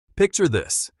Picture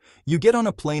this. You get on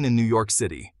a plane in New York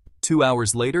City. 2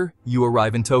 hours later, you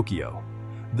arrive in Tokyo.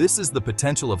 This is the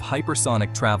potential of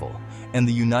hypersonic travel, and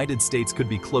the United States could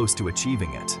be close to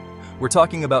achieving it. We're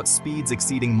talking about speeds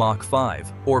exceeding Mach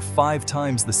 5, or 5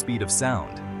 times the speed of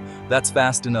sound. That's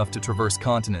fast enough to traverse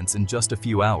continents in just a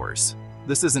few hours.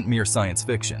 This isn't mere science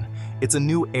fiction. It's a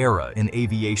new era in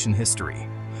aviation history.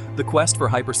 The quest for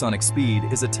hypersonic speed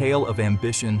is a tale of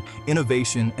ambition,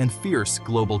 innovation, and fierce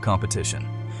global competition.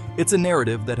 It's a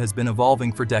narrative that has been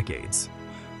evolving for decades.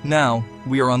 Now,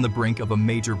 we are on the brink of a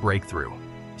major breakthrough.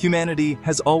 Humanity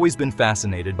has always been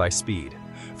fascinated by speed.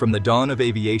 From the dawn of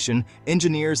aviation,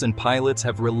 engineers and pilots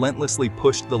have relentlessly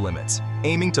pushed the limits,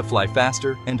 aiming to fly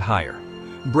faster and higher.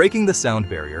 Breaking the sound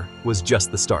barrier was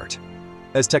just the start.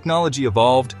 As technology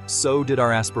evolved, so did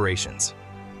our aspirations.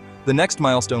 The next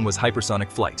milestone was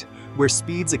hypersonic flight, where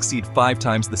speeds exceed 5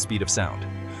 times the speed of sound.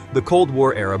 The Cold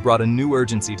War era brought a new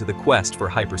urgency to the quest for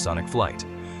hypersonic flight.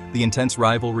 The intense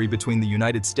rivalry between the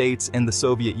United States and the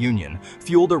Soviet Union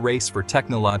fueled a race for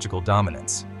technological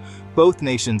dominance. Both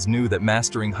nations knew that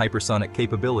mastering hypersonic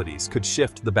capabilities could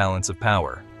shift the balance of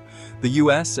power. The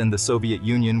US and the Soviet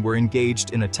Union were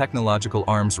engaged in a technological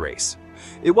arms race.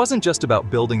 It wasn't just about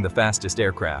building the fastest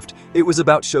aircraft, it was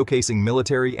about showcasing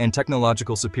military and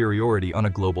technological superiority on a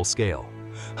global scale.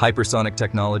 Hypersonic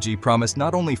technology promised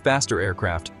not only faster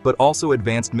aircraft, but also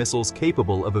advanced missiles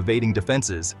capable of evading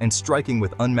defenses and striking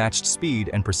with unmatched speed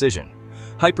and precision.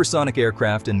 Hypersonic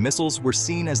aircraft and missiles were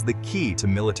seen as the key to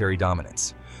military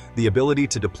dominance. The ability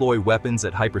to deploy weapons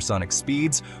at hypersonic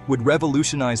speeds would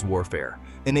revolutionize warfare,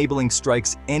 enabling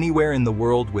strikes anywhere in the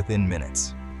world within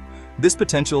minutes. This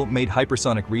potential made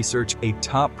hypersonic research a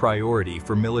top priority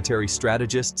for military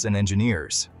strategists and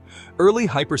engineers. Early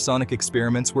hypersonic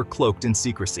experiments were cloaked in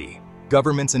secrecy.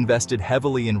 Governments invested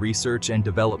heavily in research and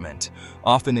development,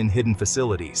 often in hidden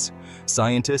facilities.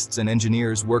 Scientists and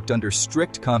engineers worked under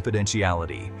strict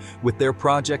confidentiality, with their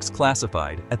projects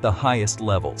classified at the highest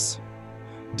levels.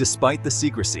 Despite the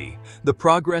secrecy, the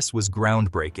progress was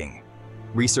groundbreaking.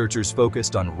 Researchers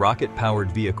focused on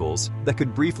rocket-powered vehicles that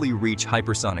could briefly reach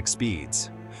hypersonic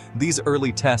speeds. These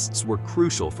early tests were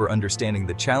crucial for understanding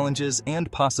the challenges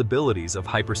and possibilities of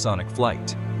hypersonic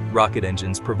flight. Rocket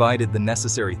engines provided the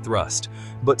necessary thrust,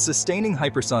 but sustaining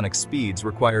hypersonic speeds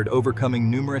required overcoming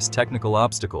numerous technical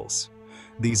obstacles.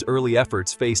 These early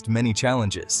efforts faced many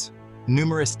challenges.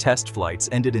 Numerous test flights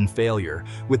ended in failure,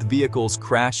 with vehicles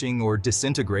crashing or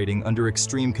disintegrating under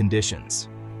extreme conditions.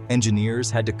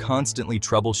 Engineers had to constantly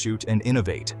troubleshoot and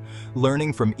innovate,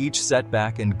 learning from each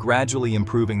setback and gradually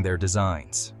improving their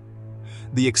designs.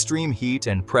 The extreme heat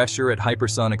and pressure at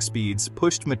hypersonic speeds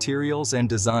pushed materials and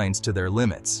designs to their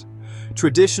limits.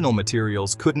 Traditional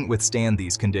materials couldn't withstand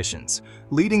these conditions,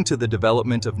 leading to the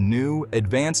development of new,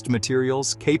 advanced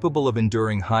materials capable of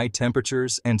enduring high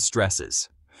temperatures and stresses.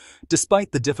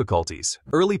 Despite the difficulties,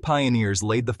 early pioneers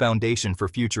laid the foundation for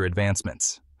future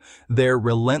advancements. Their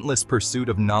relentless pursuit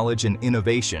of knowledge and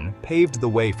innovation paved the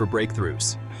way for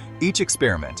breakthroughs. Each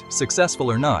experiment,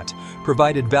 successful or not,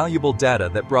 provided valuable data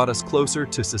that brought us closer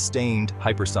to sustained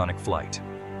hypersonic flight.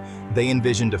 They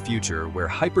envisioned a future where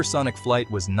hypersonic flight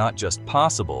was not just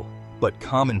possible, but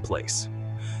commonplace.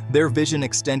 Their vision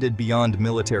extended beyond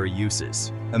military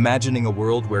uses, imagining a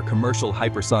world where commercial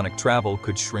hypersonic travel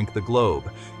could shrink the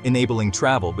globe, enabling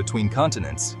travel between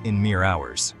continents in mere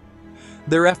hours.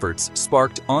 Their efforts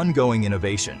sparked ongoing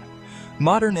innovation.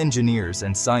 Modern engineers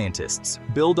and scientists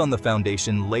build on the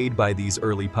foundation laid by these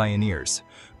early pioneers,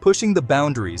 pushing the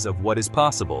boundaries of what is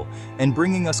possible and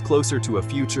bringing us closer to a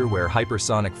future where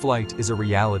hypersonic flight is a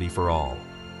reality for all.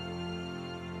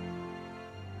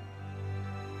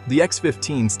 The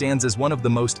X-15 stands as one of the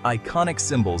most iconic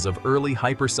symbols of early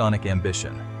hypersonic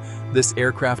ambition. This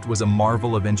aircraft was a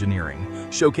marvel of engineering,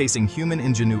 showcasing human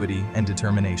ingenuity and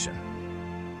determination.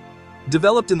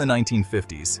 Developed in the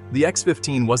 1950s, the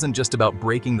X-15 wasn't just about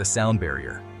breaking the sound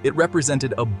barrier. It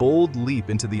represented a bold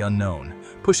leap into the unknown,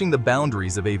 pushing the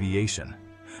boundaries of aviation.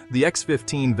 The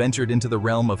X-15 ventured into the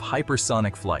realm of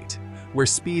hypersonic flight, where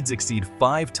speeds exceed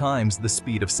 5 times the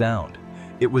speed of sound.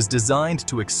 It was designed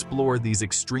to explore these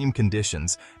extreme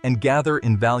conditions and gather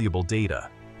invaluable data.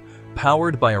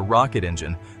 Powered by a rocket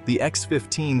engine, the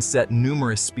X-15 set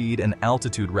numerous speed and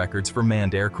altitude records for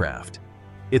manned aircraft.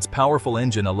 Its powerful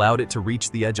engine allowed it to reach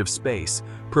the edge of space,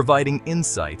 providing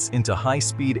insights into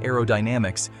high-speed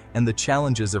aerodynamics and the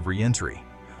challenges of re-entry.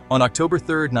 On October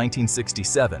 3,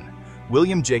 1967,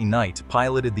 William J. Knight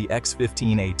piloted the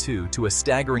X-15A2 to a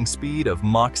staggering speed of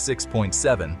Mach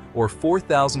 6.7 or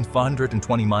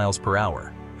 4,520 miles per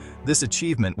hour. This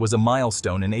achievement was a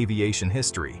milestone in aviation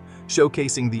history,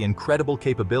 showcasing the incredible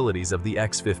capabilities of the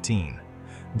X-15.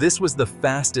 This was the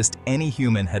fastest any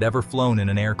human had ever flown in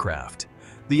an aircraft.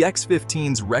 The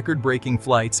X-15's record-breaking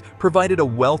flights provided a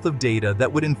wealth of data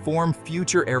that would inform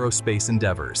future aerospace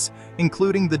endeavors,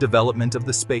 including the development of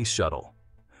the space shuttle.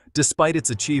 Despite its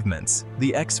achievements,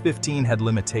 the X-15 had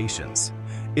limitations.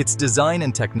 Its design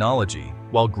and technology,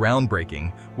 while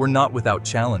groundbreaking, were not without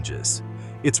challenges.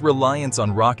 Its reliance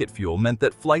on rocket fuel meant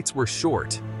that flights were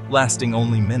short, lasting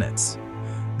only minutes.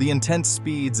 The intense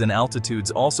speeds and altitudes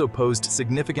also posed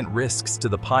significant risks to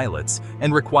the pilots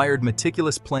and required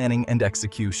meticulous planning and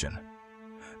execution.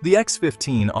 The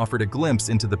X-15 offered a glimpse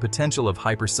into the potential of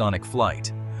hypersonic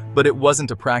flight, but it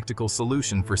wasn't a practical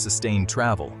solution for sustained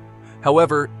travel.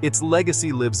 However, its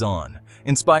legacy lives on,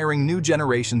 inspiring new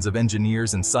generations of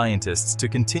engineers and scientists to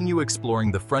continue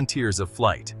exploring the frontiers of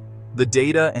flight. The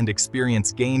data and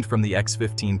experience gained from the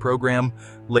X-15 program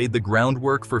laid the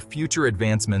groundwork for future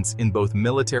advancements in both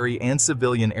military and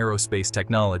civilian aerospace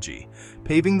technology,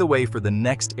 paving the way for the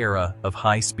next era of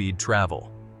high-speed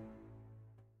travel.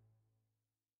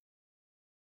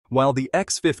 While the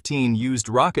X-15 used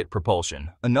rocket propulsion,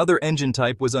 another engine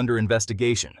type was under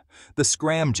investigation, the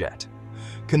scramjet.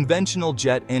 Conventional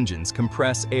jet engines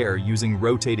compress air using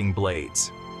rotating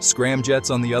blades.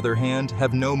 Scramjets, on the other hand,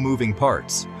 have no moving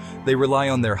parts. They rely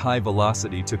on their high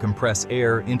velocity to compress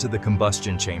air into the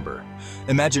combustion chamber.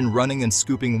 Imagine running and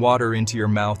scooping water into your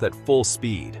mouth at full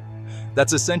speed.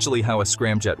 That's essentially how a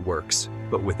scramjet works,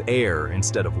 but with air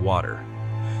instead of water.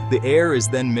 The air is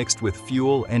then mixed with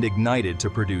fuel and ignited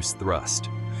to produce thrust.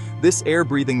 This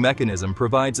air-breathing mechanism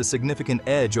provides a significant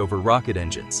edge over rocket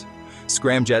engines.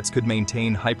 Scramjets could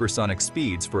maintain hypersonic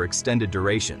speeds for extended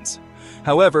durations.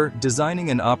 However, designing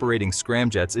and operating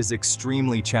scramjets is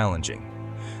extremely challenging.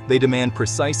 They demand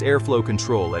precise airflow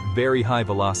control at very high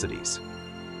velocities.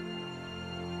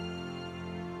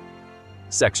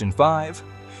 Section 5.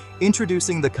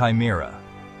 Introducing the Chimera,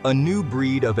 a new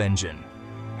breed of engine.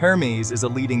 Hermes is a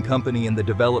leading company in the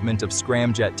development of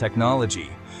scramjet technology.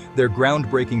 Their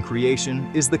groundbreaking creation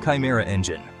is the Chimera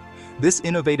engine. This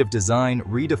innovative design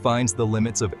redefines the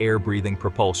limits of air-breathing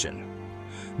propulsion.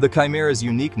 The Chimera's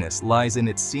uniqueness lies in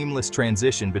its seamless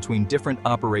transition between different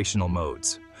operational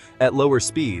modes. At lower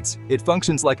speeds, it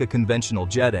functions like a conventional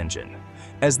jet engine.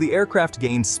 As the aircraft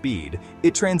gains speed,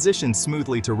 it transitions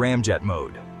smoothly to ramjet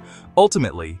mode.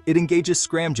 Ultimately, it engages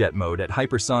scramjet mode at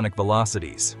hypersonic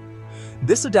velocities.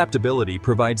 This adaptability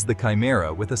provides the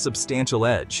Chimera with a substantial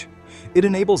edge. It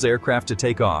enables aircraft to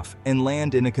take off and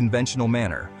land in a conventional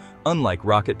manner, unlike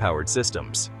rocket-powered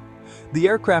systems. The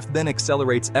aircraft then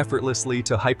accelerates effortlessly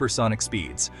to hypersonic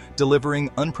speeds, delivering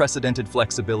unprecedented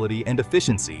flexibility and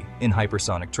efficiency in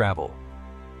hypersonic travel.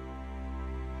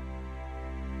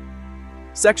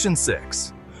 Section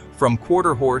 6. From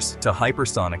quarter horse to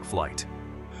hypersonic flight.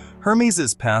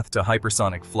 Hermes's path to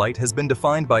hypersonic flight has been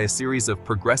defined by a series of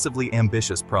progressively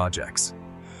ambitious projects.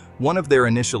 One of their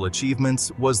initial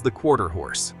achievements was the quarter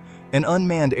horse, an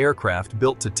unmanned aircraft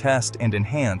built to test and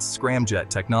enhance scramjet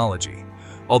technology.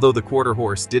 Although the quarter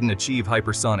horse didn't achieve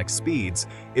hypersonic speeds,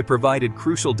 it provided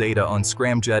crucial data on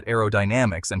scramjet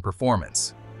aerodynamics and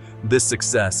performance. This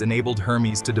success enabled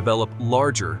Hermes to develop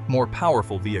larger, more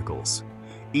powerful vehicles.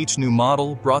 Each new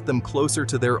model brought them closer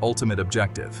to their ultimate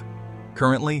objective.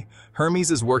 Currently,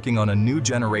 Hermes is working on a new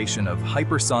generation of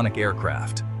hypersonic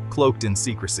aircraft, cloaked in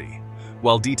secrecy.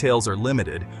 While details are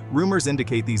limited, rumors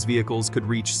indicate these vehicles could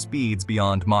reach speeds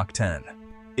beyond Mach 10.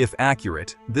 If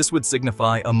accurate, this would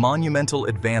signify a monumental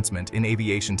advancement in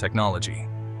aviation technology.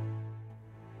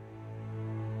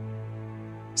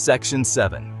 Section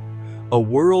 7. A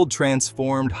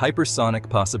world-transformed hypersonic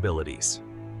possibilities.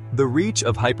 The reach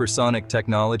of hypersonic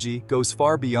technology goes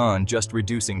far beyond just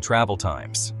reducing travel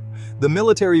times. The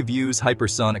military views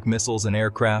hypersonic missiles and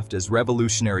aircraft as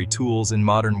revolutionary tools in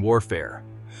modern warfare.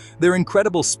 Their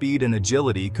incredible speed and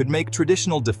agility could make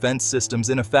traditional defense systems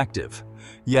ineffective.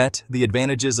 Yet, the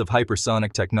advantages of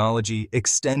hypersonic technology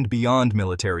extend beyond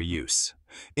military use.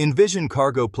 Envision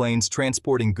cargo planes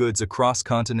transporting goods across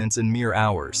continents in mere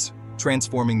hours,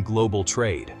 transforming global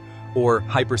trade, or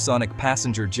hypersonic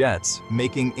passenger jets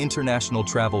making international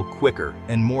travel quicker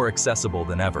and more accessible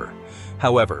than ever.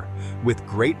 However, with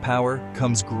great power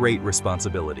comes great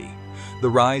responsibility. The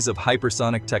rise of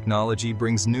hypersonic technology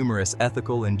brings numerous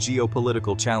ethical and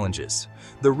geopolitical challenges.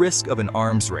 The risk of an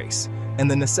arms race and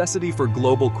the necessity for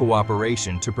global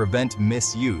cooperation to prevent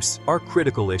misuse are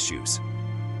critical issues.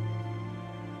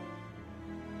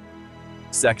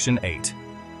 Section 8.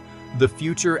 The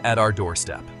future at our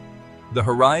doorstep. The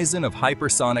horizon of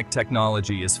hypersonic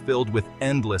technology is filled with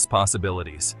endless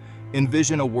possibilities.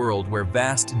 Envision a world where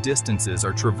vast distances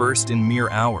are traversed in mere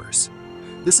hours.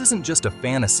 This isn't just a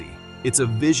fantasy, It's a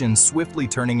vision swiftly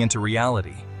turning into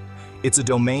reality. It's a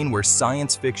domain where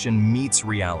science fiction meets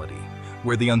reality,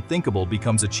 where the unthinkable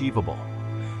becomes achievable.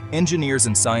 Engineers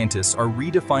and scientists are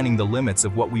redefining the limits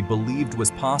of what we believed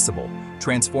was possible,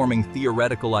 transforming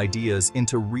theoretical ideas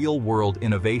into real-world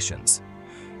innovations.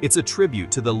 It's a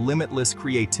tribute to the limitless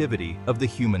creativity of the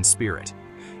human spirit.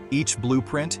 Each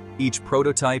blueprint, each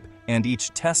prototype, and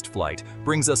each test flight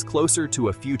brings us closer to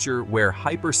a future where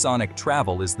hypersonic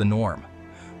travel is the norm.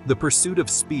 The pursuit of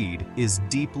speed is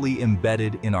deeply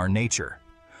embedded in our nature.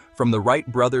 From the Wright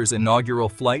brothers' inaugural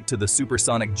flight to the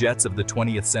supersonic jets of the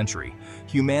 20th century,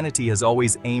 humanity has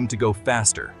always aimed to go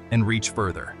faster and reach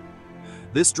further.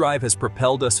 This drive has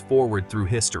propelled us forward through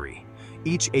history.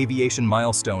 Each aviation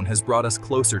milestone has brought us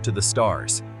closer to the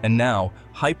stars, and now,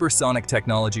 hypersonic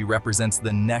technology represents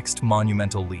the next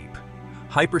monumental leap.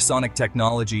 Hypersonic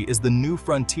technology is the new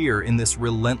frontier in this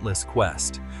relentless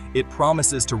quest. It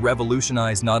promises to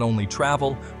revolutionize not only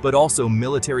travel, but also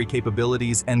military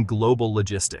capabilities and global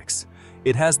logistics.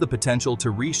 It has the potential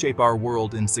to reshape our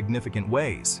world in significant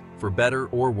ways, for better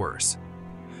or worse.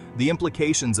 The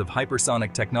implications of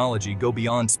hypersonic technology go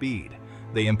beyond speed.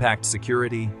 They impact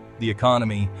security, the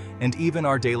economy, and even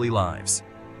our daily lives.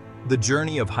 The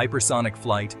journey of hypersonic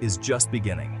flight is just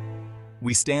beginning.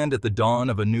 We stand at the dawn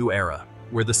of a new era,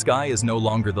 where the sky is no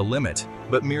longer the limit,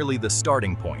 but merely the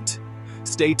starting point.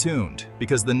 Stay tuned,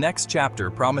 because the next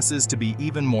chapter promises to be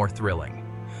even more thrilling.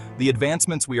 The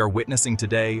advancements we are witnessing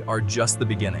today are just the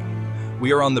beginning.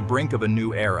 We are on the brink of a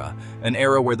new era, an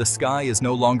era where the sky is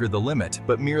no longer the limit,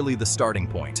 but merely the starting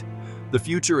point. The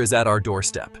future is at our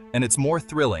doorstep, and it's more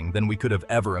thrilling than we could have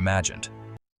ever imagined.